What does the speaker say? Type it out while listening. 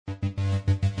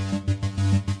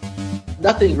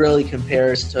Nothing really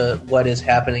compares to what is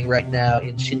happening right now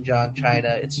in Xinjiang, China.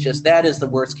 It's just that is the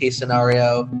worst case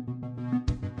scenario.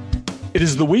 It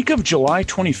is the week of July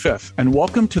 25th, and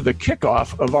welcome to the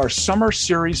kickoff of our summer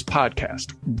series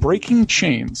podcast, Breaking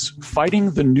Chains,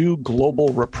 Fighting the New Global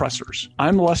Repressors.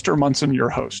 I'm Lester Munson, your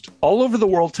host. All over the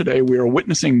world today, we are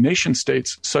witnessing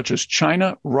nation-states such as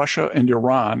China, Russia, and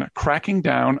Iran cracking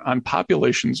down on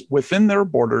populations within their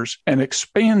borders and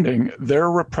expanding their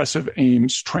repressive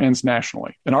aims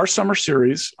transnationally. In our summer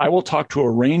series, I will talk to a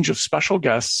range of special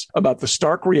guests about the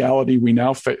stark reality we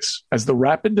now face as the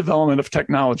rapid development of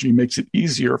technology makes it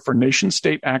easier for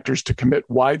nation-state actors to commit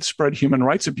widespread human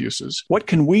rights abuses. What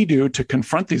can we do to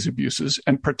confront these abuses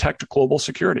and protect global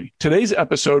security? Today's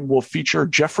episode will feature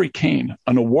Jeffrey Kane,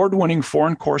 an award-winning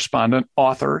foreign correspondent,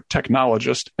 author,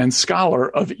 technologist, and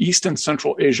scholar of East and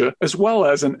Central Asia, as well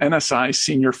as an NSI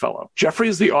senior fellow. Jeffrey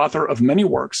is the author of many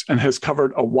works and has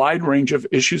covered a wide range of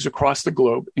issues across the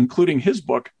globe, including his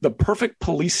book, The Perfect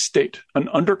Police State, an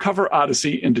undercover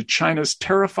odyssey into China's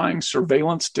terrifying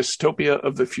surveillance dystopia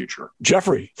of the future.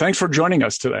 Jeffrey, thanks for joining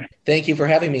us today. Thank you for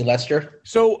having me, Lester.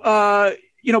 So,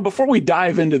 before we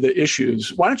dive into the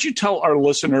issues, why don't you tell our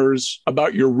listeners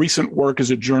about your recent work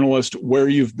as a journalist, where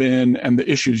you've been, and the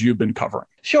issues you've been covering?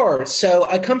 Sure. So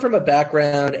I come from a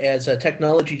background as a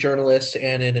technology journalist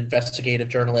and an investigative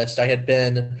journalist. I had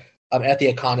been at The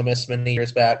Economist many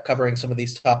years back, covering some of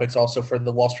these topics also for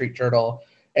the Wall Street Journal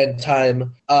and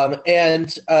Time.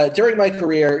 During my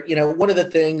career, one of the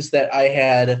things that I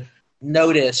had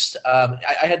noticed, I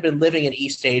had been living in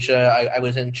East Asia. I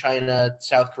was in China,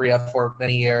 South Korea for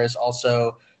many years,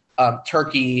 also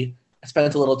Turkey. I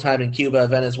spent a little time in Cuba,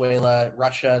 Venezuela,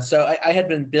 Russia. So I had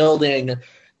been building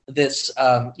this,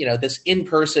 this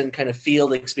in-person kind of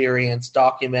field experience,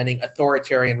 documenting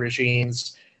authoritarian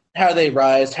regimes, how they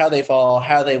rise, how they fall,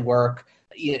 how they work,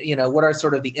 what are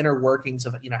sort of the inner workings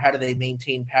of, how do they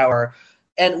maintain power.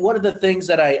 And one of the things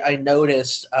that I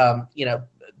noticed,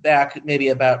 back maybe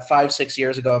about 5-6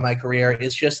 years ago in my career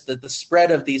is just the spread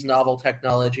of these novel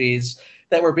technologies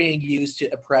that were being used to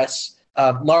oppress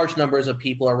large numbers of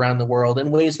people around the world in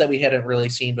ways that we hadn't really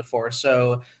seen before.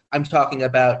 So I'm talking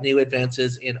about new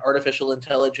advances in artificial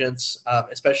intelligence,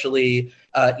 especially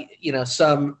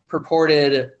some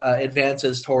purported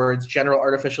advances towards general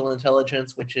artificial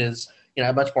intelligence, which is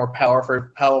a much more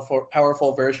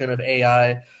powerful version of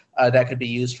AI. That could be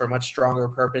used for much stronger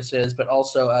purposes, but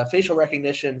also facial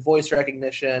recognition, voice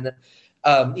recognition,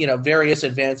 various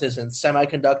advances in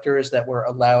semiconductors that were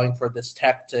allowing for this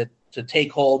tech to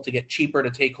take hold, to get cheaper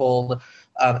to take hold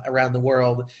around the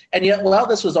world. And yet, while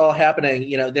this was all happening,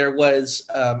 there was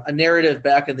a narrative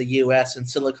back in the U.S. and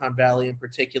Silicon Valley in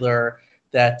particular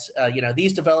that,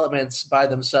 these developments by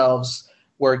themselves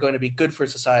were going to be good for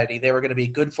society. They were going to be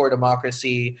good for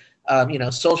democracy.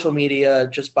 Social media,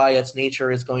 just by its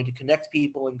nature, is going to connect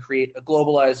people and create a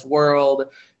globalized world,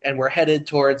 and we're headed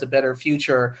towards a better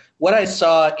future. What I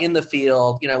saw in the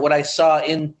field, what I saw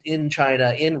in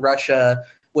China, in Russia,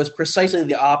 was precisely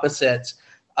the opposite.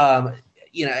 I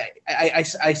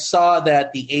saw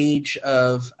that the age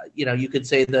of, you could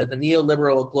say the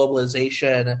neoliberal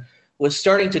globalization was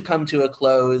starting to come to a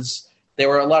close. There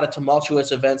were a lot of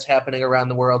tumultuous events happening around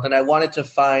the world, and I wanted to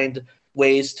find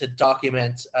ways to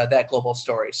document that global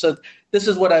story. So this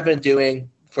is what I've been doing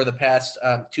for the past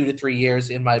 2 to 3 years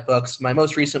in my books. My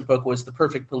most recent book was The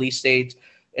Perfect Police State,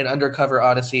 an undercover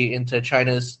odyssey into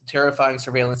China's terrifying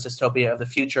surveillance dystopia of the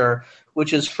future,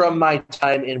 which is from my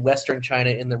time in Western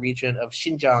China in the region of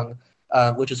Xinjiang,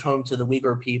 which is home to the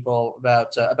Uyghur people.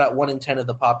 About 1 in 10 of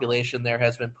the population there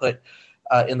has been put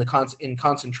in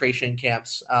concentration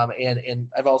camps. And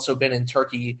I've also been in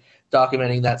Turkey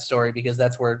documenting that story because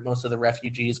that's where most of the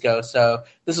refugees go. So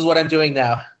this is what I'm doing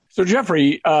now. So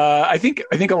Jeffrey, I think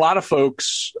a lot of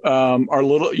folks our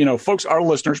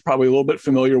listeners probably a little bit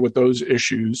familiar with those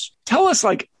issues. Tell us,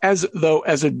 as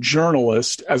a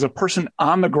journalist, as a person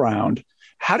on the ground,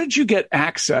 how did you get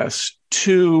access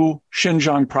to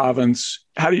Xinjiang province?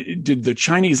 Did the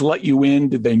Chinese let you in?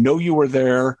 Did they know you were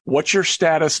there? What's your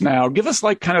status now? Give us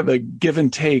kind of the give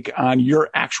and take on your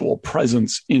actual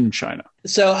presence in China.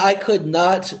 So I could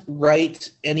not write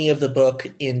any of the book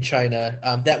in China.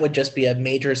 That would just be a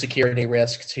major security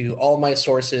risk to all my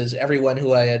sources, everyone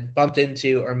who I had bumped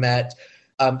into or met.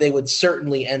 They would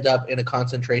certainly end up in a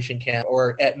concentration camp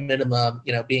or at minimum,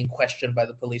 being questioned by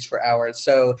the police for hours.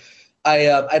 So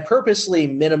I purposely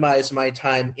minimized my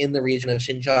time in the region of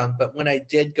Xinjiang, but when I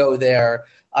did go there,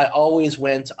 I always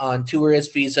went on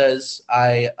tourist visas.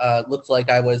 I looked like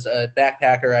I was a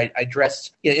backpacker. I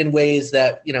dressed in ways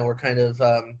that were kind of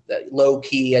low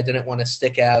key. I didn't want to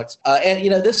stick out, and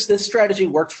this strategy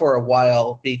worked for a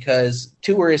while because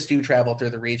tourists do travel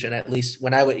through the region. At least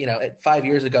when I would 5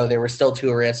 years ago, there were still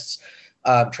tourists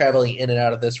traveling in and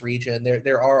out of this region.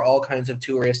 There are all kinds of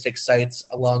touristic sites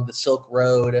along the Silk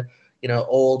Road.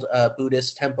 Old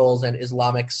Buddhist temples and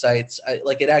Islamic sites.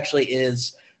 It actually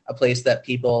is a place that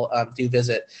people do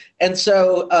visit. And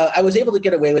so I was able to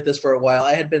get away with this for a while.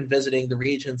 I had been visiting the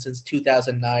region since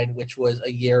 2009, which was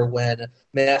a year when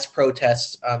mass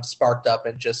protests sparked up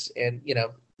and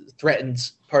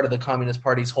threatened part of the Communist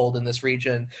Party's hold in this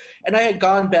region. And I had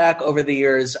gone back over the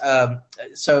years,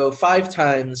 so 5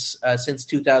 times since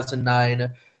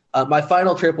 2009. My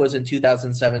final trip was in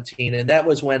 2017, and that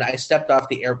was when I stepped off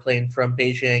the airplane from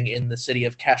Beijing in the city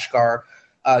of Kashgar.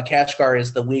 Kashgar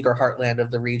is the Uyghur heartland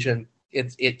of the region.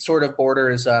 It sort of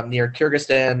borders near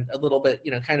Kyrgyzstan, a little bit,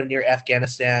 kind of near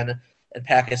Afghanistan and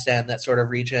Pakistan, that sort of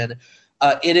region.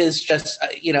 It is just,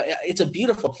 it's a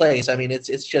beautiful place. I mean,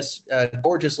 it's just a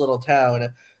gorgeous little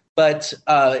town. But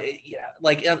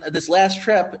this last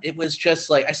trip, it was just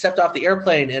like I stepped off the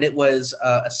airplane and it was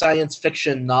a science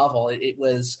fiction novel. It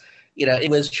was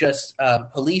just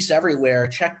police everywhere,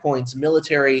 checkpoints,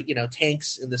 military,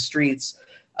 tanks in the streets.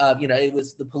 It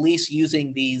was the police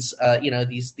using these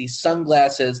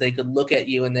sunglasses. They could look at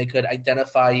you and they could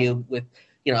identify you with,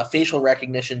 a facial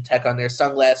recognition tech on their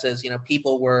sunglasses.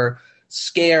 People were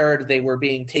scared. They were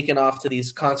being taken off to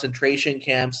these concentration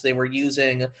camps. They were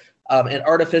using an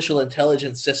artificial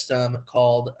intelligence system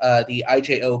called the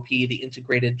IJOP, the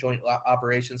Integrated Joint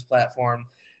Operations Platform.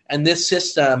 And this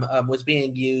system was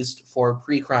being used for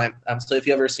pre-crime. So if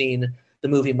you've ever seen the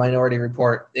movie Minority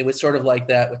Report, it was sort of like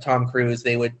that with Tom Cruise.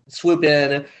 They would swoop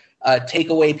in, take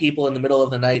away people in the middle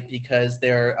of the night because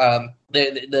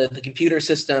the computer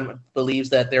system believes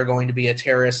that they're going to be a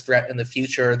terrorist threat in the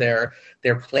future.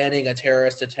 They're planning a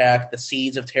terrorist attack. The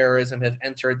seeds of terrorism have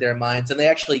entered their minds, and they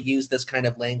actually use this kind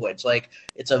of language, like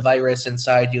it's a virus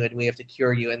inside you and we have to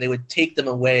cure you. And they would take them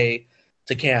away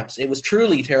to camps. It was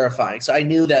truly terrifying. So I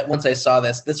knew that once I saw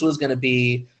this was going to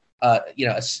be a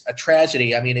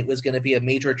tragedy. I mean, it was going to be a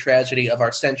major tragedy of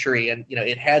our century, and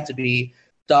it had to be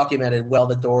documented while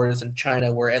the doors in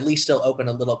China were at least still open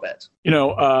a little bit.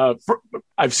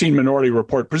 I've seen Minority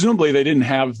Report. Presumably they didn't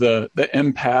have the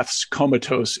empaths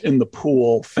comatose in the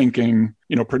pool thinking,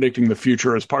 predicting the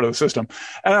future as part of the system.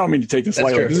 And I don't mean to take this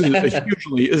lightly. This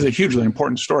is a hugely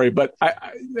important story, but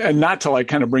and not to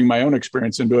kind of bring my own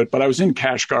experience into it, but I was in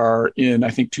Kashgar in, I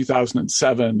think,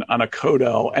 2007 on a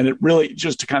Codel. And it really,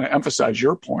 just to kind of emphasize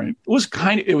your point,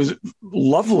 it was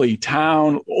lovely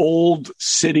town, old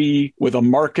city with a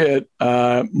market,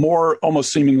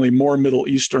 almost seemingly more Middle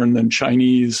Eastern than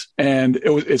Chinese. And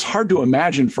it's hard to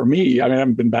imagine for me. I mean, I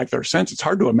haven't been back there since. It's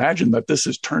hard to imagine that this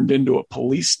has turned into a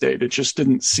police state. It just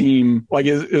didn't seem like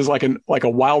it was like an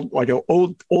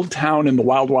old town in the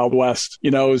wild west.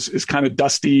 Is kind of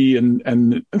dusty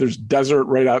and there's desert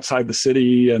right outside the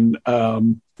city, and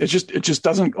it just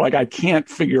doesn't, I can't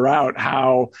figure out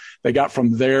how they got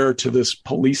from there to this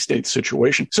police state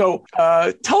situation. So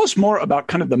tell us more about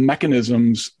kind of the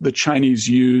mechanisms the Chinese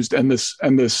used and this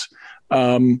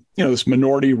this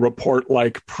Minority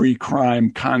Report-like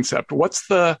pre-crime concept.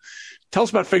 Tell us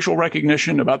about facial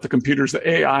recognition, about the computers, the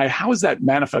AI. How does that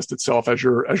manifest itself as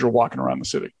you're walking around the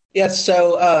city? Yes.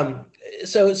 So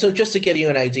just to give you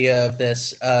an idea of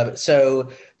this, so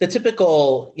the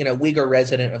typical, Uyghur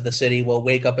resident of the city will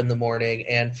wake up in the morning,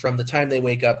 and from the time they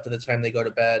wake up to the time they go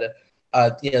to bed,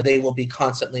 they will be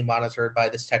constantly monitored by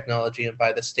this technology and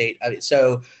by the state.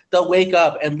 So they'll wake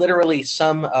up, and literally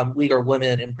some Uyghur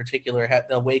women in particular,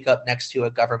 they'll wake up next to a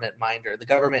government minder. The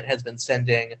government has been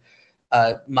sending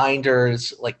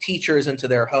minders, like teachers, into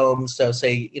their homes. So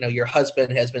say, your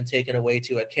husband has been taken away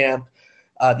to a camp.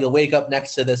 You'll wake up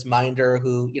next to this minder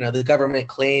who, the government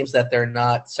claims that they're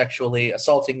not sexually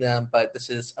assaulting them, but this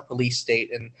is a police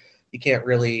state, and you can't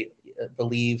really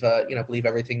believe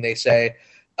everything they say.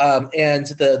 And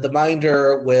the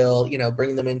minder will,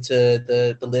 bring them into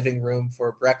the living room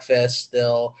for breakfast.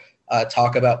 They'll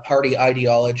talk about party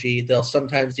ideology. They'll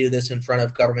sometimes do this in front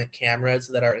of government cameras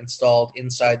that are installed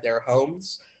inside their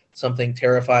homes, something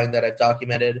terrifying that I've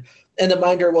documented. And the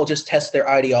minder will just test their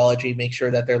ideology, make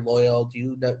sure that they're loyal. Do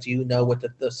you know what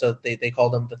so they call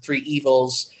them the 3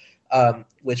 evils,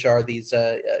 which are these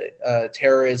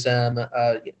terrorism,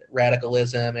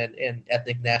 radicalism, and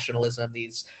ethnic nationalism,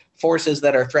 these forces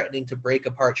that are threatening to break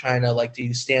apart China. Like, do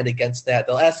you stand against that?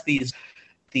 They'll ask these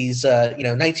you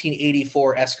know,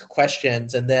 1984-esque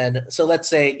questions. And then, so let's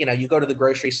say, you know, you go to the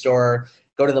grocery store,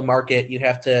 go to the market, you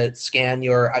have to scan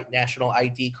your national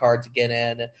ID card to get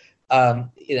in.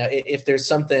 You know, if there's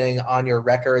something on your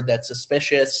record that's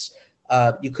suspicious,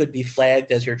 you could be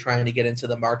flagged as you're trying to get into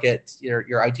the market.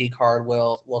 Your ID card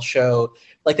will show,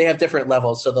 like, they have different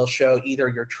levels. So they'll show either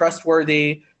you're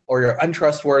trustworthy or you're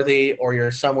untrustworthy or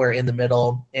you're somewhere in the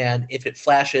middle. And if it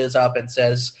flashes up and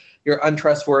says you're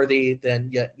untrustworthy,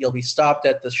 then you'll be stopped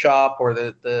at the shop or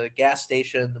the gas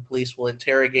station. The police will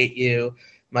interrogate you,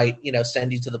 might, you know,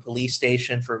 send you to the police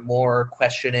station for more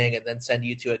questioning, and then send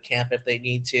you to a camp if they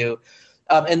need to.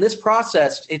 And this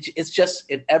process, it's just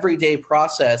an everyday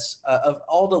process. Of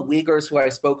all the Uyghurs who I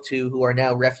spoke to who are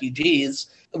now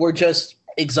refugees, were just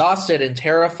exhausted and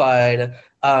terrified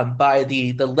by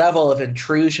the level of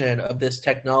intrusion of this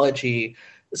technology.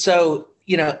 So,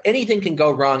 you know, anything can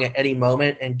go wrong at any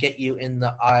moment and get you in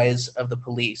the eyes of the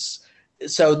police.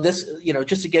 So this, you know,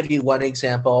 just to give you one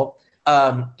example,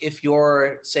 if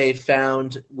you're, say,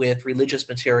 found with religious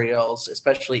materials,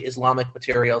 especially Islamic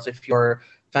materials, if you're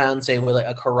found, say, with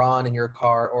a Quran in your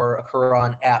car or a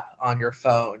Quran app on your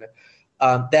phone,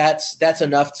 that's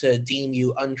enough to deem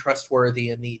you untrustworthy,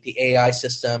 and the AI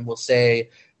system will say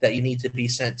that you need to be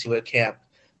sent to a camp.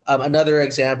 Another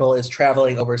example is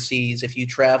traveling overseas. If you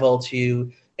travel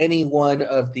to any one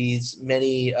of these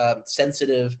many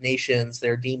sensitive nations,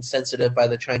 they're deemed sensitive by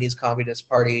the Chinese Communist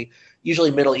Party,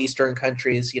 usually Middle Eastern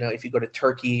countries. You know, if you go to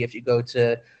Turkey, if you go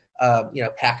to you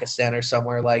know, Pakistan or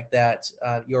somewhere like that,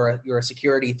 you're a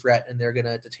security threat, and they're going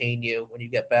to detain you when you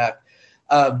get back.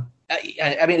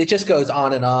 I mean, it just goes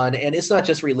on, and it's not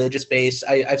just religious based.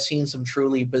 I've seen some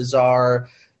truly bizarre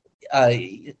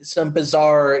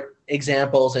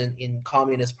examples in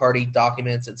Communist Party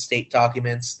documents and state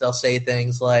documents. They'll say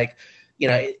things like, you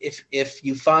know, if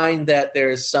you find that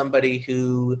there's somebody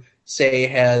who, say,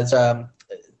 has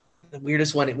the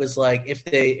weirdest one, it was like if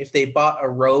they bought a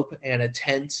rope and a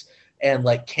tent and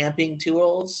like camping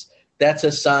tools, that's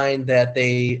a sign that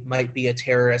they might be a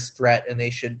terrorist threat and they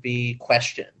should be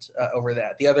questioned over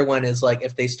that. The other one is like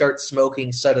if they start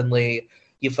smoking suddenly,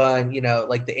 you find, you know,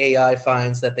 like the AI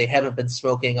finds that they haven't been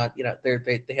smoking on, you know,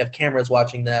 they have cameras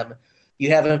watching them.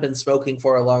 You haven't been smoking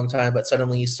for a long time, but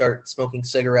suddenly you start smoking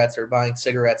cigarettes or buying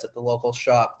cigarettes at the local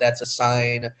shop. That's a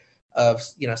sign of,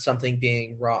 you know, something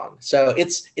being wrong. So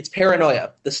it's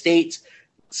paranoia. The state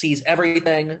sees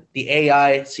everything, the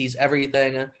AI sees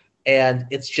everything, and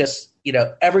it's just, you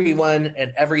know, everyone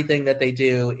and everything that they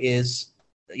do is,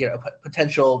 you know, a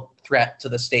potential threat to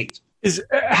the state.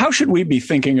 How should we be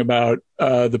thinking about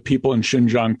the people in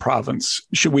Xinjiang province?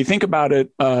 Should we think about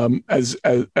it as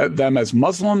them as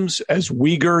Muslims, as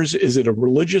Uyghurs? Is it a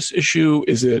religious issue?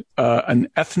 Is it an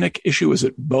ethnic issue? Is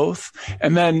it both?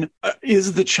 And then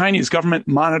is the Chinese government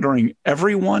monitoring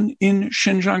everyone in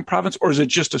Xinjiang province, or is it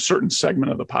just a certain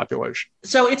segment of the population?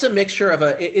 So it's a mixture of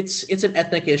it's an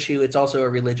ethnic issue. It's also a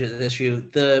religious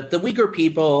issue. The Uyghur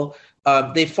people,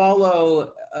 they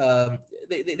follow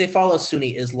they follow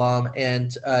Sunni Islam,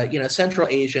 and you know, Central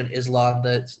Asian Islam.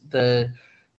 The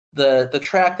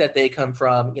track that they come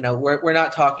from, you know, we're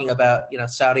not talking about, you know,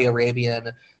 Saudi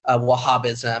Arabian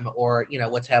Wahhabism, or, you know,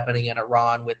 what's happening in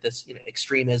Iran with this, you know,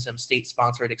 extremism,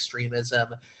 state-sponsored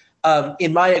extremism.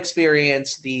 In my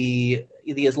experience, the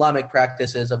Islamic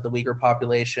practices of the Uyghur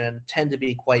population tend to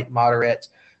be quite moderate.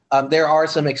 There are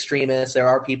some extremists. There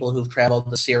are people who've traveled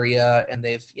to Syria and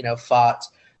they've, you know, fought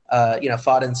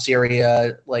in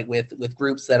Syria, like with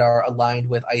groups that are aligned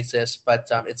with ISIS, but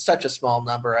it's such a small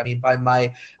number. I mean,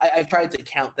 I've tried to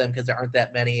count them because there aren't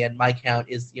that many, and my count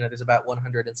is, you know, there's about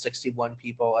 161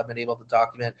 people I've been able to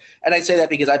document. And I say that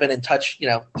because I've been in touch, you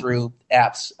know, through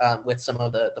apps with some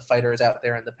of the fighters out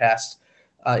there in the past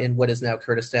in what is now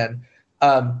Kurdistan.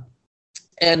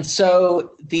 And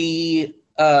so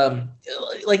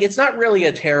like, it's not really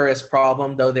a terrorist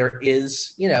problem, though there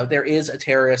is a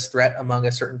terrorist threat among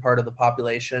a certain part of the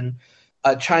population.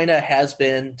 China has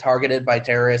been targeted by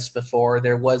terrorists before.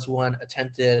 There was one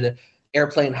attempted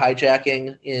airplane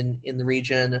hijacking in the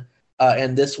region,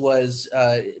 and this was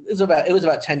it was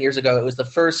about 10 years ago. It was the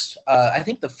first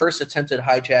attempted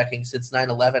hijacking since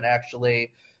 9/11,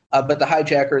 actually, but the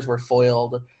hijackers were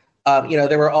foiled. You know,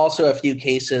 there were also a few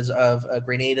cases of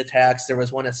grenade attacks. There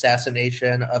was one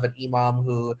assassination of an imam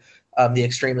who the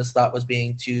extremists thought was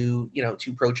being too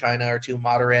pro-China or too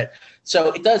moderate.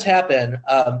 So it does happen,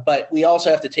 but we also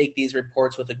have to take these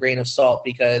reports with a grain of salt,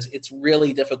 because it's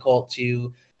really difficult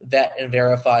to vet and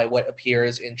verify what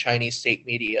appears in Chinese state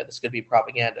media. This could be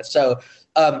propaganda. So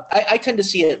I tend to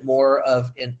see it more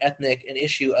of an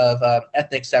issue of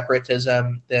ethnic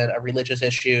separatism than a religious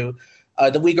issue.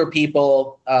 The Uyghur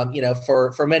people,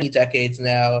 for many decades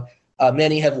now,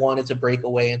 many have wanted to break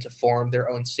away and to form their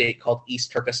own state called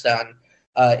East Turkestan.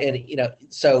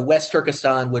 So West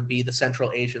Turkestan would be the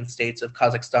Central Asian states of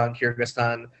Kazakhstan,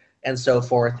 Kyrgyzstan, and so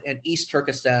forth. And East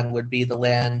Turkestan would be the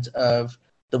land of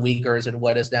the Uyghurs in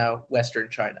what is now Western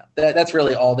China. That's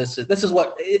really all this is. This is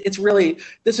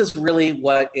really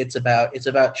what it's about. It's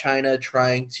about China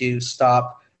trying to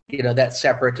stop, that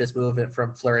separatist movement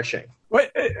from flourishing.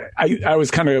 I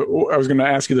was going to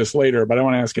ask you this later, but I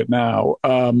want to ask it now.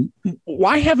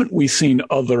 Why haven't we seen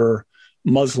other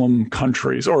Muslim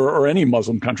countries or any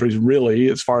Muslim countries really,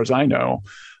 as far as I know,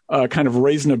 kind of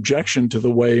raise an objection to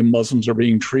the way Muslims are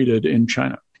being treated in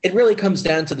China? It really comes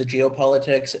down to the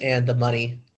geopolitics and the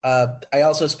money. I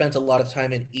also spent a lot of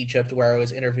time in Egypt where I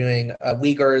was interviewing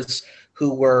Uyghurs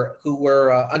who were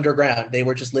underground. They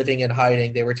were just living in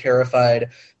hiding. They were terrified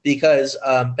because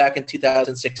back in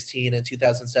 2016 and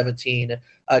 2017,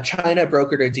 China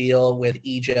brokered a deal with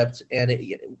Egypt,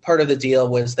 and part of the deal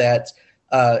was that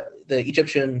the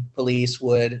Egyptian police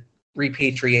would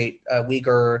repatriate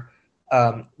Uyghurs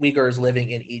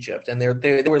living in Egypt, and they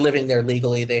were living there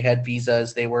legally. They had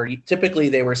visas. They were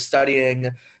studying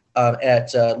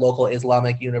at local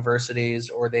Islamic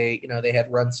universities, or they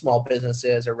had run small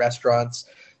businesses or restaurants.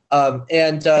 So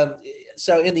in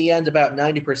the end, about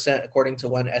 90%, according to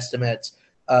one estimate,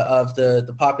 of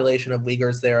the population of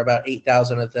Uyghurs there, about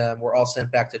 8,000 of them were all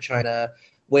sent back to China,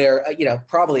 where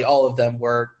probably all of them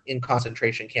were in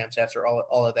concentration camps after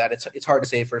all of that. It's hard to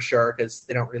say for sure because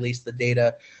they don't release the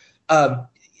data.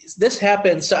 This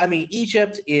happened. So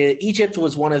Egypt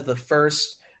was one of the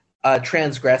first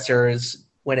transgressors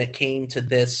when it came to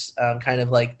this kind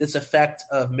of like this effect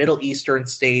of Middle Eastern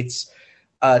states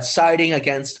siding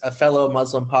against a fellow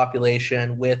Muslim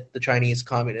population with the Chinese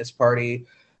Communist Party.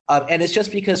 And it's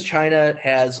just because China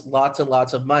has lots and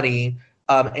lots of money.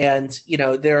 And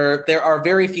there are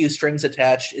very few strings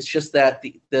attached. It's just that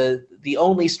the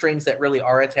only strings that really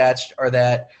are attached are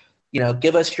that,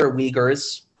 give us your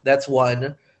Uyghurs. That's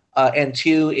one. And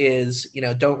two is,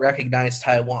 don't recognize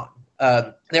Taiwan.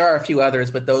 There are a few others,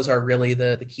 but those are really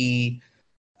the key,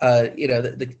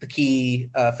 the key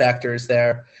factors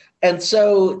there. And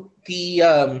so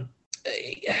Egypt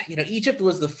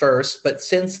was the first, but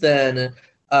since then,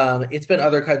 it's been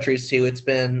other countries too. It's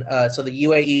been so the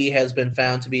UAE has been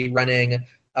found to be running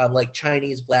like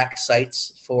Chinese black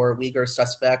sites for Uyghur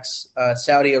suspects.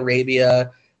 Saudi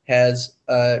Arabia has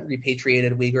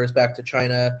repatriated Uyghurs back to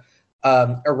China.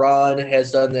 Iran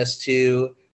has done this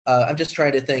too. I'm just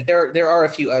trying to think. There are a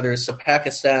few others. So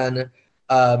Pakistan,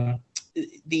 so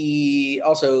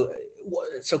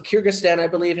Kyrgyzstan, I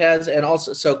believe, has, and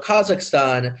also so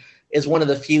Kazakhstan is one of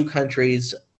the few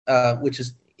countries, which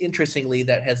is interestingly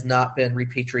that has not been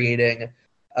repatriating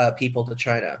people to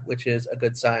China, which is a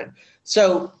good sign.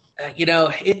 So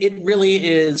it really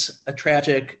is a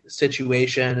tragic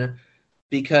situation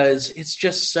because it's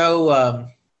just so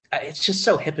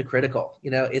hypocritical.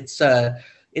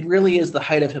 It really is the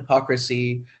height of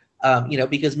hypocrisy,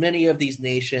 because many of these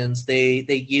nations,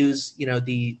 they use,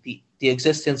 the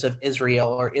existence of Israel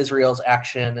or Israel's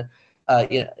actions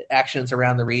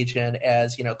around the region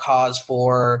as, cause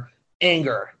for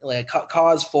anger, like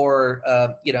cause for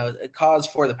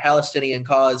the Palestinian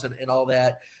cause and all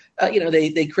that.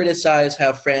 They criticize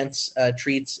how France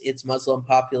treats its Muslim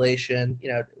population,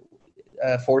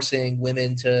 forcing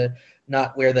women to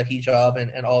not wear the hijab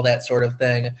and all that sort of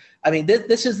thing. I mean,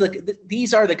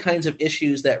 these are the kinds of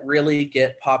issues that really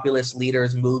get populist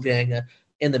leaders moving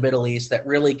in the Middle East, that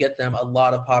really get them a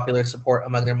lot of popular support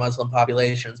among their Muslim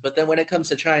populations. But then when it comes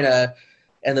to China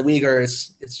and the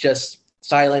Uyghurs, it's just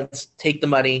silence, take the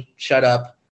money, shut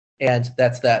up, and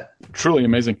that's that. Truly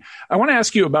amazing. I want to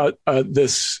ask you about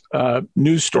this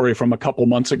news story from a couple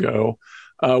months ago,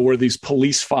 where these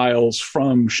police files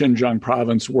from Xinjiang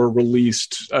province were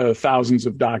released, thousands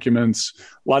of documents,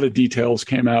 a lot of details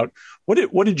came out.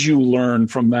 What did you learn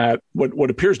from that? What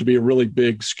appears to be a really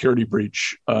big security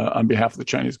breach on behalf of the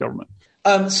Chinese government?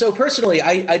 So personally,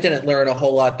 I didn't learn a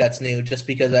whole lot that's new just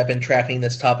because I've been tracking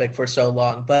this topic for so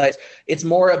long. But it's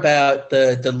more about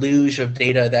the deluge of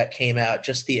data that came out,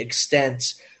 just the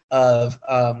extent of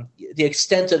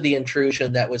the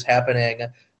intrusion that was happening.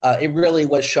 It really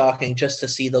was shocking just to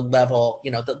see the level,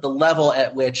 the level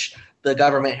at which the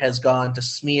government has gone to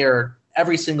smear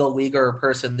every single Uyghur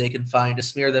person they can find, to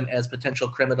smear them as potential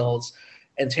criminals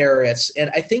and terrorists.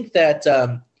 And I think that,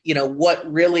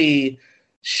 what really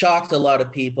shocked a lot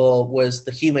of people was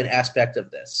the human aspect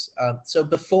of this. So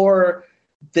before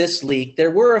this leak,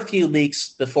 there were a few leaks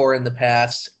before in the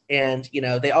past, and,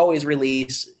 they always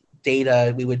release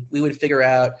data. We would figure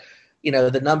out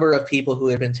the number of people who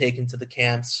had been taken to the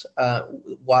camps,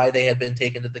 why they had been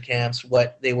taken to the camps,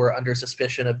 what they were under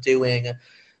suspicion of doing.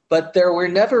 But there were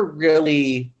never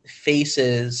really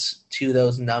faces to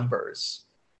those numbers.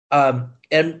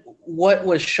 And what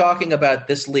was shocking about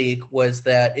this leak was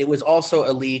that it was also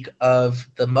a leak of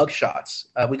the mugshots.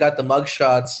 We got the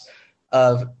mugshots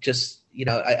of just,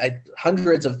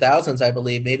 hundreds of thousands, I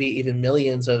believe, maybe even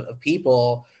millions of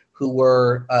people who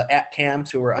were at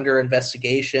camps, who were under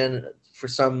investigation for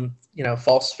some,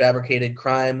 false fabricated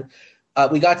crime.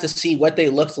 We got to see what they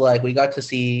looked like. We got to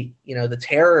see, the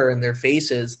terror in their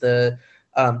faces,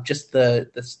 just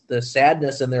the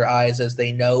sadness in their eyes as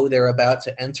they know they're about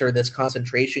to enter this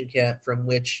concentration camp from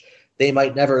which they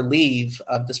might never leave,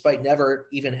 despite never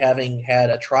even having had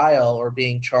a trial or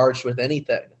being charged with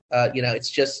anything. It's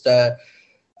just,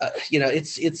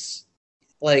 it's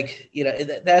like,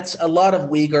 that's a lot of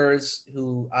Uyghurs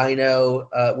who I know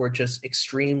were just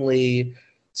extremely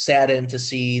saddened to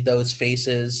see those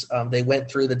faces. They went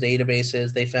through the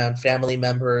databases, they found family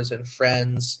members and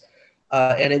friends.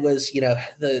 And it was,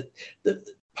 the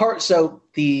part. So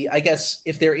I guess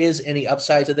if there is any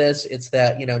upside to this, it's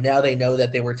that, now they know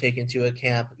that they were taken to a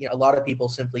camp. A lot of people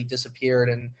simply disappeared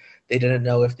and they didn't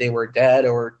know if they were dead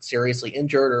or seriously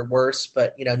injured or worse.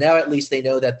 But, now at least they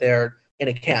know that they're in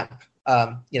a camp.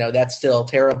 That's still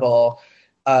terrible.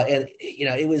 And,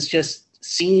 it was just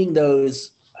seeing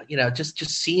those, just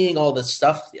seeing all this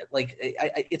stuff, like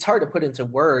it's hard to put into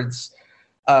words.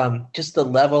 Just the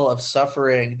level of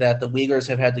suffering that the Uyghurs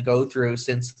have had to go through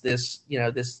since this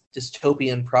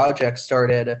dystopian project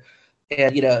started.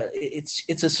 And, it's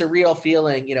a surreal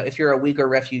feeling, if you're a Uyghur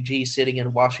refugee sitting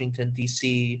in Washington,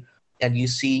 D.C., and you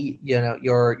see,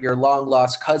 your long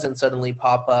lost cousin suddenly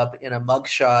pop up in a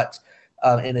mugshot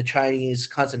in a Chinese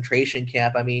concentration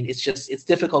camp. I mean, it's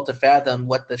difficult to fathom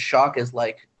what the shock is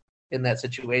like in that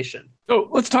situation. So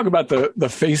let's talk about the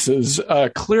faces.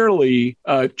 Clearly,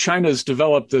 China's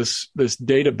developed this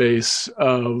database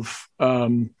of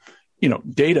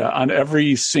data on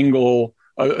every single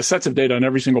sets of data on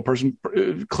every single person,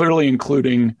 clearly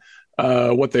including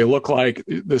what they look like.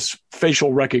 This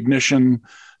facial recognition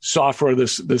software,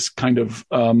 this kind of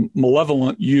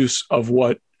malevolent use of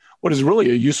what is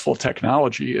really a useful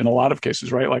technology in a lot of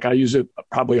cases, right? Like I use it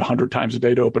probably 100 times a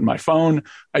day to open my phone.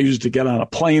 I used it to get on a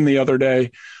plane the other day.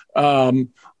 So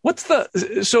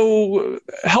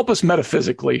help us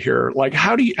metaphysically here. Like,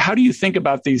 how do you think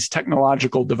about these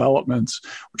technological developments,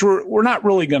 which we're not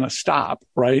really going to stop,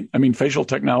 right? I mean, facial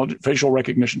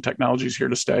recognition technology is here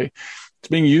to stay. It's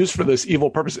being used for this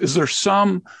evil purpose.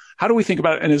 How do we think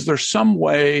about it? And is there some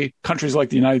way countries like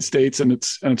the United States and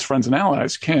its friends and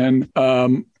allies can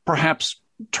perhaps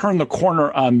turn the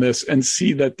corner on this and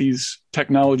see that these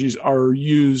technologies are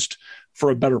used for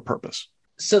a better purpose?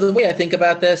 So the way I think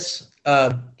about this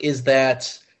is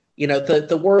that,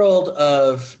 the world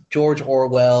of George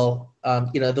Orwell,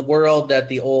 the world that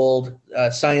the old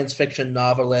science fiction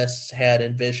novelists had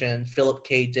envisioned, Philip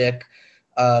K. Dick,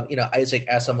 Isaac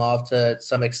Asimov to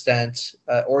some extent,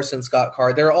 Orson Scott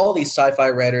Card. There are all these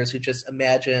sci-fi writers who just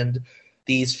imagined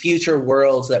these future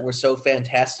worlds that were so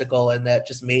fantastical and that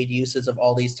just made uses of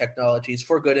all these technologies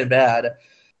for good and bad.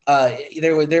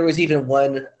 There was even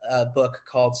one book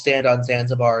called Stand on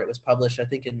Zanzibar. It was published, I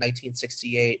think, in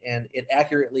 1968, and it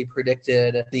accurately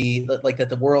predicted that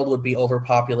the world would be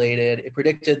overpopulated. It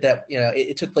predicted that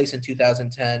it took place in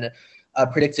 2010.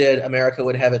 Predicted America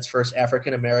would have its first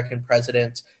African-American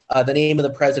president. The name of the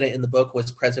president in the book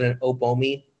was President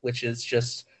Obomi, which is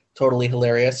just totally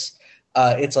hilarious.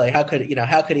 It's like, how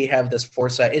could he have this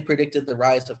foresight? It predicted the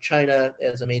rise of China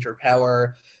as a major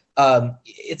power.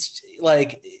 It's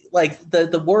like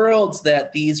the worlds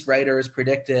that these writers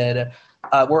predicted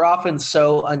were often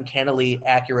so uncannily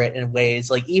accurate in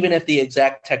ways, like even if the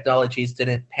exact technologies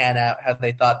didn't pan out how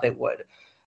they thought they would.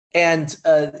 And,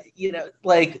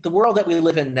 like the world that we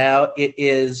live in now, it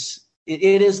is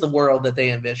the world that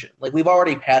they envisioned. Like we've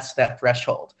already passed that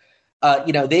threshold.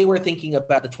 They were thinking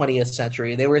about the 20th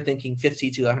century. They were thinking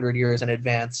 50 to 100 years in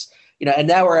advance, and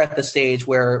now we're at the stage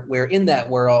where we're in that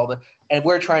world and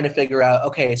we're trying to figure out,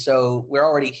 okay, so we're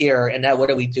already here. And now what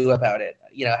do we do about it?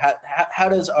 How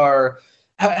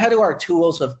do our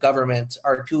tools of government,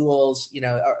 our tools,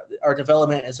 our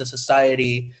development as a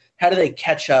society, how do they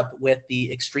catch up with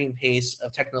the extreme pace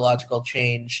of technological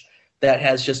change that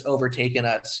has just overtaken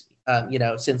us,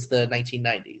 since the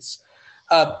 1990s?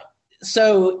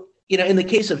 So, in the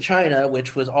case of China,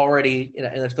 which was already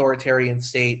an authoritarian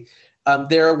state,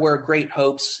 there were great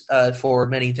hopes for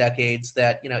many decades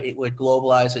that it would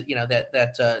globalize it,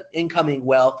 that incoming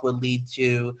wealth would lead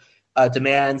to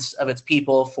demands of its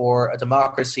people for a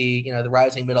democracy. The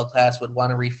rising middle class would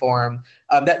want to reform.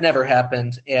 That never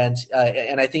happened, and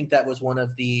I think that was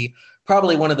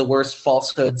probably one of the worst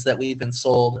falsehoods that we've been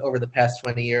sold over the past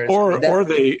 20 years.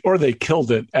 Or they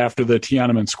killed it after the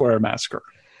Tiananmen Square massacre.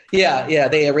 Yeah,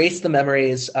 they erased the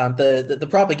memories. The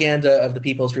propaganda of the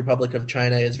People's Republic of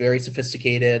China is very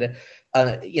sophisticated.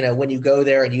 When you go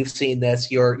there and you've seen this,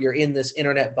 you're in this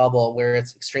internet bubble where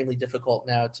it's extremely difficult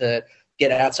now to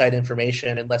get outside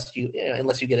information unless you get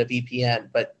a VPN.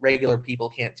 But regular people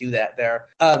can't do that there.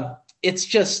 It's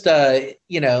just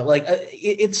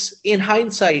it's in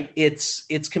hindsight,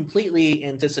 it's completely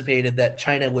anticipated that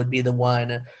China would be the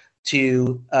one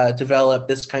to develop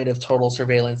this kind of total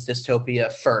surveillance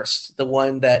dystopia first, the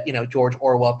one that George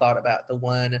Orwell thought about, the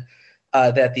one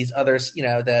that these others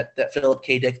that Philip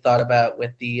K. Dick thought about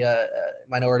with the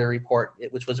Minority Report,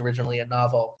 which was originally a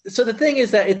novel. So the thing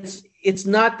is that it's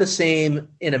not the same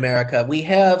in America. We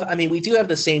do have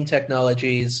the same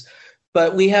technologies,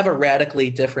 but we have a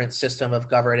radically different system of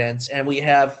governance, and we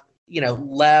have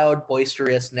loud,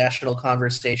 boisterous national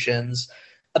conversations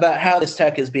about how this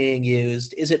tech is being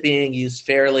used. Is it being used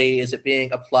fairly? Is it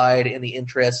being applied in the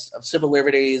interests of civil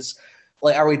liberties?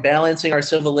 Like, are we balancing our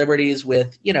civil liberties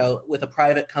with a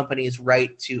private company's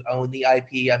right to own the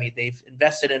IP? I mean, they've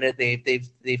invested in it.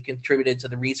 They've contributed to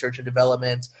the research and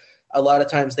development. A lot of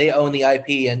times they own the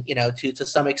IP, and to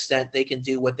some extent they can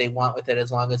do what they want with it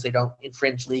as long as they don't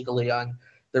infringe legally on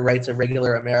the rights of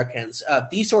regular Americans.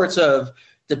 These sorts of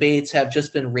debates have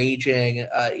just been raging,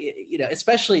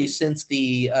 especially since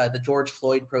the George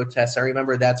Floyd protests. I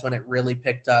remember that's when it really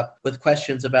picked up with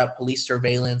questions about police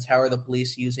surveillance. How are the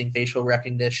police using facial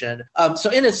recognition? So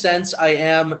in a sense, I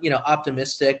am,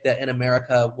 optimistic that in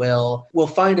America we'll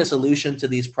find a solution to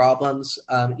these problems.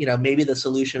 Maybe the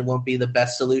solution won't be the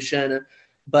best solution,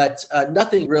 but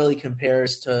nothing really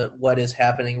compares to what is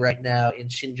happening right now in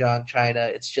Xinjiang, China.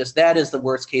 It's just that is the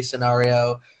worst case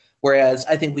scenario. Whereas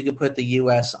I think we could put the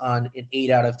U.S. on an 8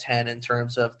 out of 10 in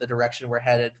terms of the direction we're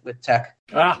headed with tech.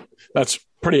 That's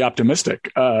pretty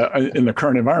optimistic in the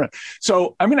current environment.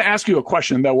 So I'm going to ask you a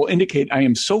question that will indicate I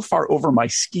am so far over my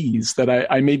skis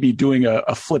that I may be doing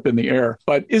a flip in the air.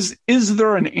 But is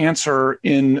there an answer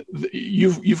in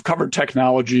you've covered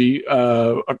technology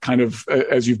kind of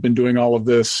as you've been doing all of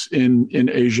this in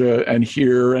Asia and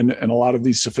here and a lot of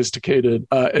these sophisticated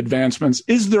advancements?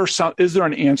 Is there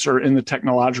an answer in the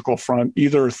technological front,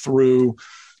 either through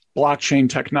blockchain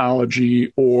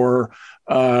technology or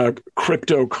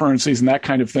cryptocurrencies and that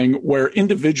kind of thing, where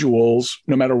individuals,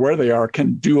 no matter where they are,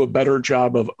 can do a better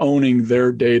job of owning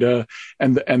their data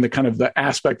and the kind of the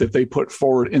aspect that they put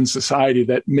forward in society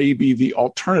that may be the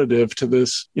alternative to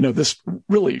this, this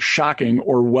really shocking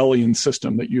Orwellian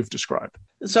system that you've described?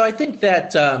 So I think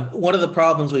that one of the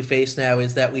problems we face now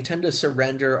is that we tend to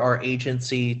surrender our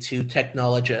agency to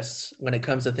technologists when it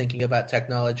comes to thinking about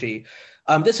technology.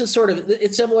 This is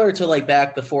it's similar to like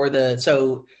back before the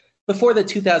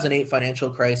 2008 financial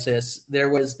crisis. There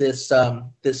was this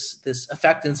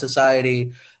effect in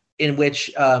society in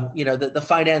which the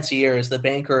financiers, the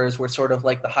bankers, were sort of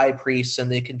like the high priests,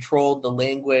 and they controlled the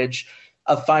language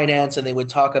of finance, and they would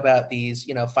talk about these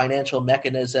financial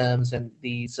mechanisms and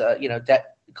these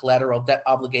debt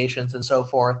obligations and so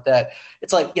forth. That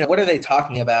it's like what are they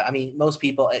talking about? I mean, most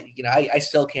people I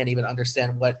still can't even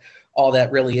understand what all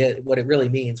that really is, what it really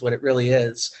means, what it really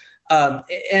is.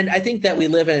 And I think that we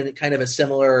live in kind of a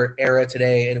similar era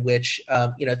today in which,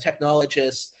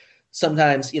 technologists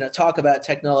sometimes, talk about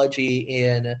technology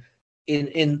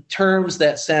in terms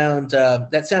that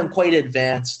sound quite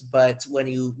advanced, but when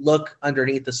you look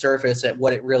underneath the surface at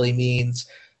what it really means,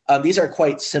 these are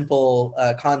quite simple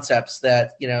concepts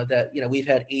that we've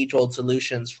had age-old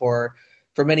solutions for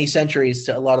many centuries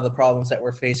to a lot of the problems that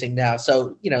we're facing now.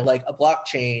 So, like a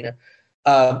blockchain.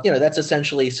 That's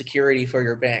essentially security for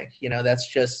your bank. That's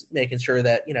just making sure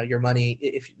that your money,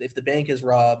 if the bank is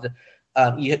robbed,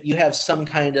 you have some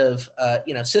kind of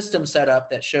system set up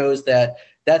that shows that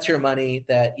that's your money,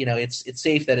 that it's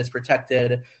safe, that it's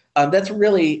protected. That's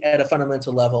really at a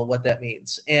fundamental level what that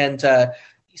means. And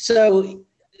so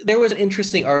there was an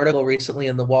interesting article recently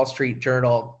in the Wall Street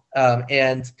Journal,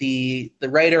 and the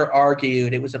writer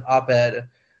argued, it was an op-ed,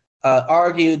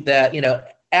 argued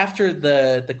that after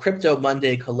the crypto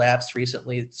Monday collapsed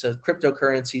recently, so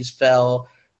cryptocurrencies fell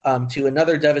to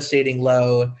another devastating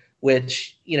low,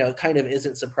 which kind of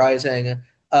isn't surprising.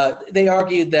 They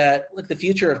argued that, look, the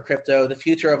future of crypto, the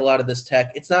future of a lot of this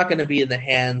tech, it's not going to be in the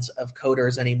hands of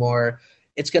coders anymore.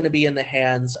 It's going to be in the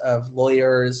hands of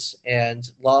lawyers and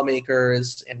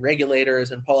lawmakers and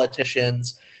regulators and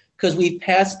politicians, because we've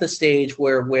passed the stage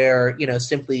where we're,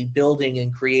 simply building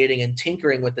and creating and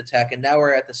tinkering with the tech. And now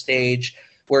we're at the stage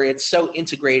where it's so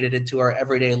integrated into our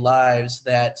everyday lives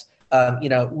that,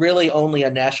 really only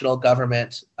a national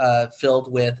government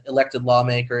filled with elected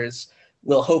lawmakers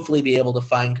will hopefully be able to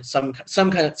find some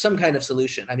kind of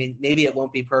solution. I mean, maybe it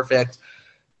won't be perfect,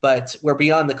 but we're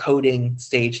beyond the coding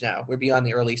stage now. We're beyond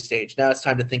the early stage. Now it's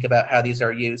time to think about how these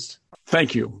are used.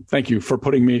 Thank you. Thank you for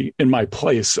putting me in my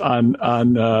place on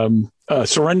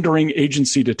surrendering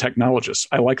agency to technologists.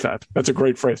 I like that. That's a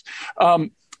great phrase.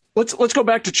 Let's go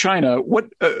back to China.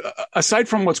 What aside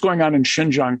from what's going on in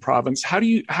Xinjiang province, how do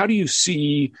you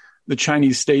see the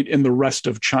Chinese state in the rest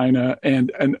of China,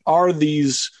 and are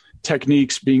these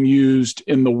techniques being used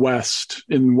in the West,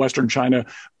 in Western China,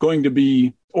 going to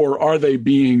be, or are they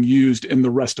being used in the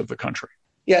rest of the country?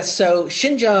 Yes. So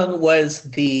Xinjiang was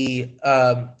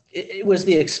it was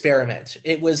the experiment.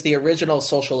 It was the original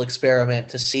social experiment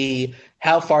to see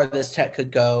how far this tech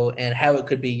could go and how it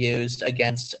could be used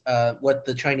against what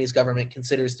the Chinese government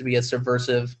considers to be a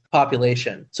subversive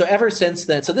population. So ever since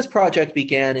then, so this project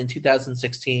began in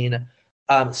 2016.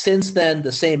 Since then,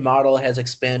 the same model has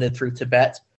expanded through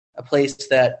Tibet, a place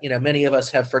that many of us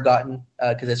have forgotten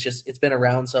because it's been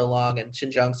around so long, and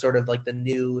Xinjiang's sort of like the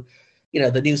new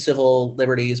civil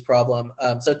liberties problem.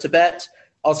 So Tibet,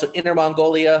 also Inner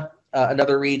Mongolia,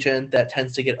 another region that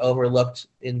tends to get overlooked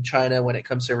in China when it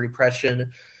comes to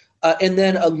repression. And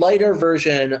then a lighter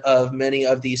version of many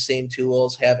of these same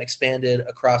tools have expanded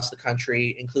across the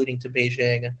country, including to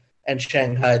Beijing and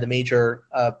Shanghai, the major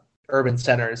urban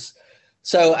centers.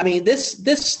 So, I mean,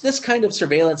 this kind of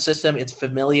surveillance system, it's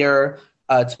familiar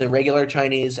to the regular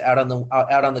Chinese out on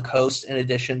the coast, in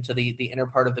addition to the inner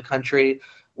part of the country.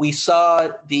 We saw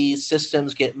these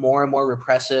systems get more and more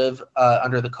repressive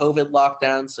under the COVID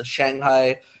lockdown. So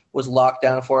Shanghai was locked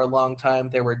down for a long time.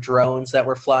 There were drones that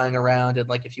were flying around, and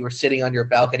like if you were sitting on your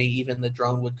balcony, even the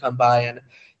drone would come by and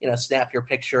snap your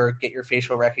picture, get your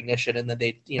facial recognition, and then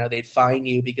they'd fine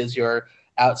you because you're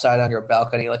outside on your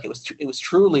balcony. Like it was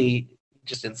truly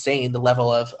just insane, the level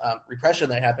of repression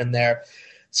that happened there.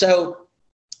 So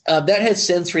that has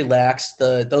since relaxed.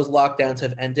 Those lockdowns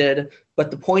have ended. But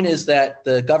the point is that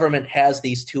the government has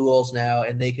these tools now,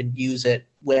 and they can use it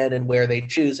when and where they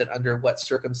choose and under what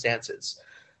circumstances.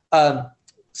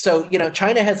 So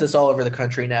China has this all over the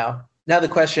country now. Now the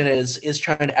question is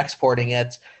China exporting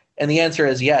it? And the answer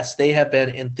is yes. They have been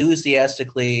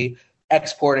enthusiastically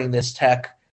exporting this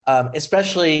tech,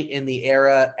 especially in the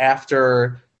era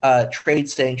after trade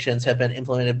sanctions have been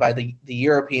implemented by the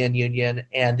European Union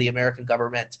and the American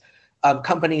government.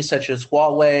 Companies such as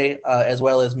Huawei, as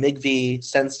well as MIGV,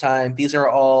 SenseTime, these are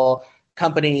all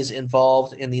companies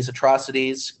involved in these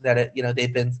atrocities that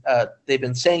they've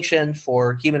been sanctioned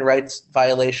for human rights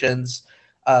violations,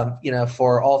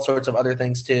 for all sorts of other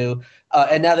things too.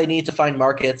 And now they need to find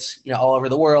markets, all over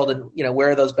the world. And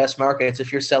where are those best markets?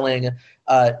 If you're selling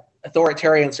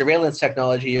authoritarian surveillance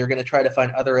technology, you're going to try to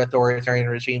find other authoritarian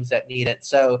regimes that need it.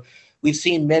 So we've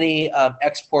seen many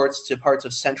exports to parts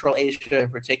of Central Asia, in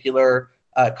particular,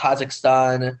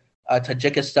 Kazakhstan,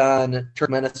 Tajikistan,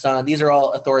 Turkmenistan. These are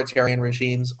all authoritarian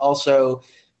regimes. Also,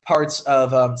 parts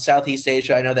of Southeast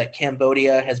Asia. I know that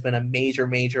Cambodia has been a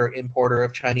major importer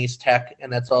of Chinese tech,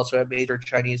 and that's also a major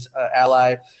Chinese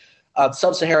ally.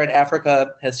 Sub-Saharan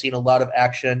Africa has seen a lot of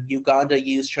action. Uganda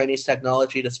used Chinese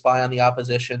technology to spy on the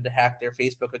opposition, to hack their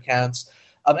Facebook accounts.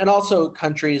 And also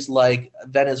countries like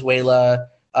Venezuela,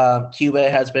 Cuba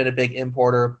has been a big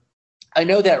importer. I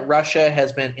know that Russia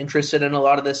has been interested in a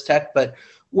lot of this tech, but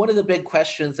one of the big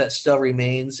questions that still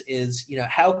remains is,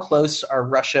 how close are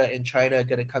Russia and China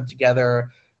going to come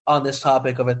together on this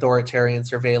topic of authoritarian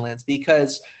surveillance?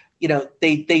 Because,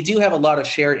 they do have a lot of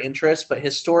shared interests, but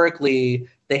historically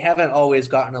they haven't always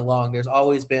gotten along. There's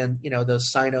always been,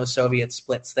 those Sino-Soviet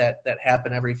splits that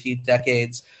happen every few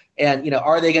decades. And,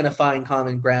 are they going to find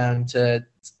common ground to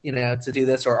do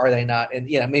this, or are they not? And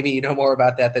maybe you know more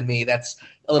about that than me. That's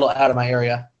a little out of my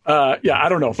area. I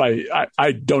don't know if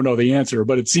I don't know the answer,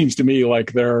 but it seems to me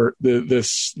like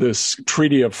this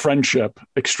treaty of friendship,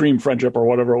 extreme friendship, or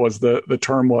whatever it was the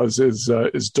term was,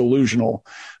 is delusional.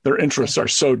 Their interests are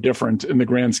so different in the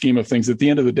grand scheme of things. At the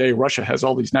end of the day, Russia has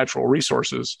all these natural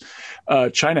resources.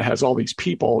 China has all these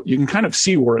people. You can kind of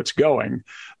see where it's going.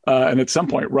 And at some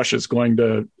point, Russia's going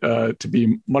to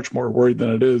be much more worried than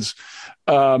it is.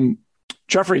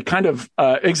 Jeffrey, kind of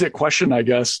exit question, I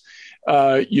guess.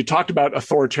 You talked about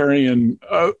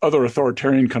other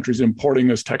authoritarian countries importing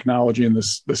this technology and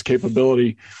this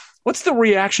capability. What's the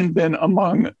reaction been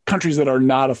among countries that are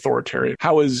not authoritarian?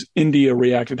 How has India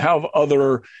reacted? How have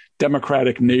other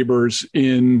democratic neighbors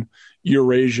in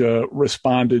Eurasia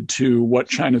responded to what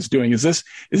China's doing. Is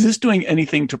this doing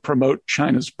anything to promote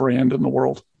China's brand in the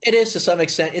world? It is to some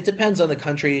extent. It depends on the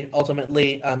country,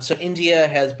 ultimately. So India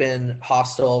has been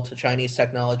hostile to Chinese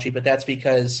technology, but that's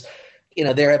because,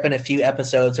 there have been a few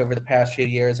episodes over the past few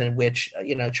years in which,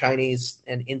 Chinese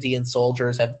and Indian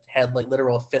soldiers have had like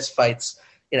literal fistfights,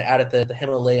 out at the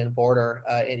Himalayan border.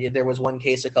 And there was one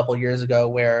case a couple years ago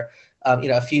where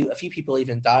a few people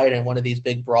even died in one of these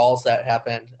big brawls that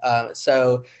happened.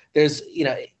 So there's,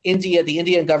 the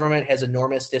Indian government has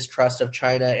enormous distrust of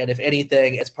China. And if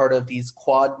anything, as part of these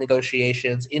Quad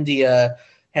negotiations, India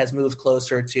has moved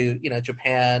closer to,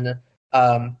 Japan,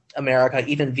 America,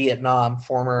 even Vietnam,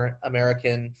 former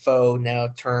American foe, now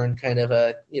turned kind of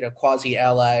a, quasi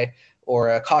ally or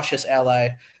a cautious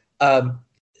ally.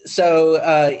 So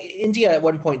India at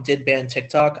one point did ban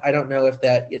TikTok. I don't know if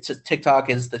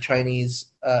TikTok is the Chinese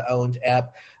owned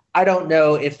app. I don't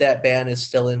know if that ban is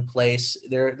still in place.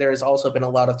 There's also been a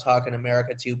lot of talk in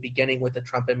America too, beginning with the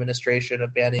Trump administration,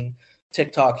 of banning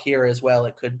TikTok here as well.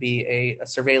 It could be a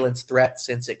surveillance threat,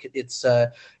 since it's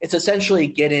essentially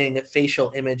getting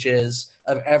facial images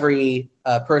of every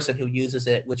person who uses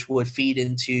it, which would feed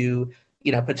into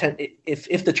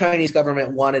if the Chinese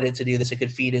government wanted it to do this, it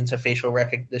could feed into facial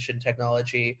recognition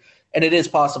technology, and it is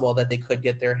possible that they could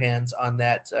get their hands on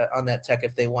that tech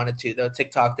if they wanted to. Though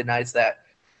TikTok denies that.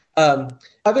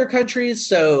 Other countries,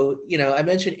 so I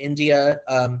mentioned India.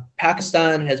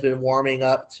 Pakistan has been warming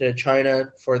up to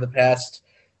China for the past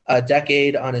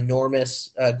decade on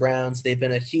enormous grounds. They've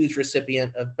been a huge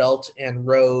recipient of Belt and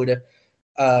Road.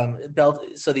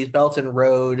 So these Belt and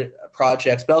Road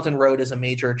projects. Belt and Road is a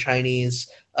major Chinese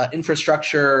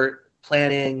infrastructure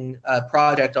planning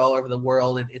project all over the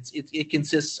world. It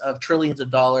consists of trillions of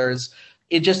dollars.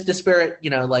 It just disparate,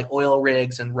 like oil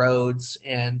rigs and roads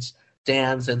and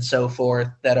dams and so forth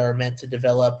that are meant to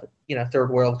develop, third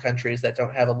world countries that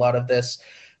don't have a lot of this.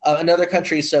 Another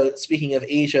country, so speaking of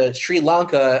Asia, Sri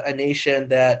Lanka, a nation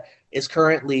that is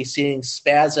currently seeing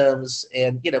spasms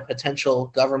and potential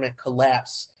government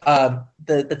collapse.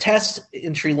 The test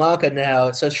in Sri Lanka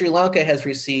now, so Sri Lanka has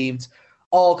received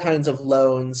all kinds of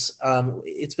loans.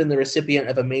 It's been the recipient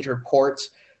of a major port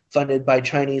funded by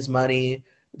Chinese money.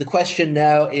 The question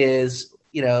now is,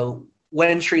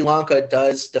 when Sri Lanka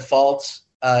does default,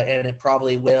 and it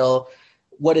probably will,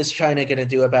 what is China going to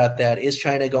do about that? Is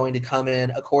China going to come in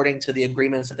according to the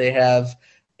agreements that they have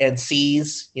and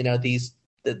seize,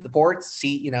 the ports,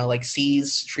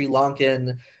 seize Sri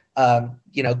Lankan,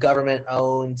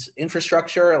 government-owned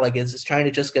infrastructure? Like, is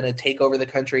China just going to take over the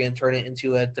country and turn it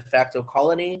into a de facto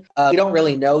colony? We don't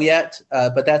really know yet,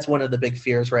 but that's one of the big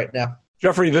fears right now.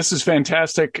 Jeffrey, this is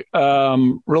fantastic.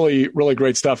 Really, really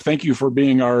great stuff. Thank you for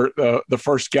being the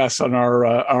first guest on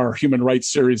our human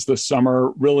rights series this summer.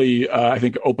 Really, I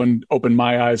think opened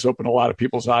my eyes, opened a lot of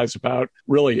people's eyes about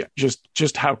really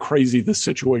just how crazy this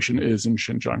situation is in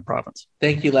Xinjiang province.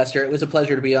 Thank you, Lester. It was a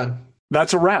pleasure to be on.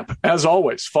 That's a wrap. As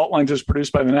always, Fault Lines is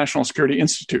produced by the National Security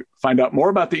Institute. Find out more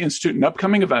about the Institute and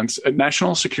upcoming events at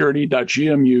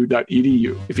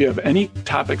nationalsecurity.gmu.edu. If you have any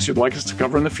topics you'd like us to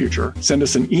cover in the future, send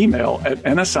us an email at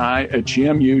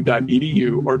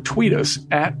nsi@gmu.edu or tweet us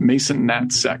at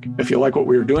MasonNatSec. If you like what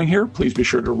we're doing here, please be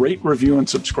sure to rate, review, and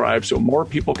subscribe so more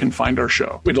people can find our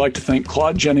show. We'd like to thank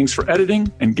Claude Jennings for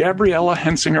editing and Gabriella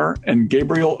Hensinger and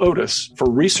Gabriel Otis for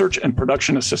research and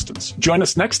production assistance. Join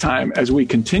us next time as we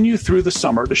continue through the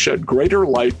summer to shed greater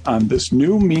light on this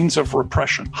new means of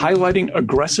repression, highlighting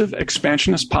aggressive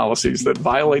expansionist policies that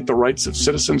violate the rights of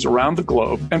citizens around the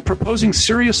globe and proposing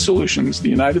serious solutions the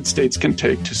United States can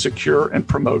take to secure and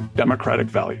promote democratic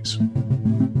values.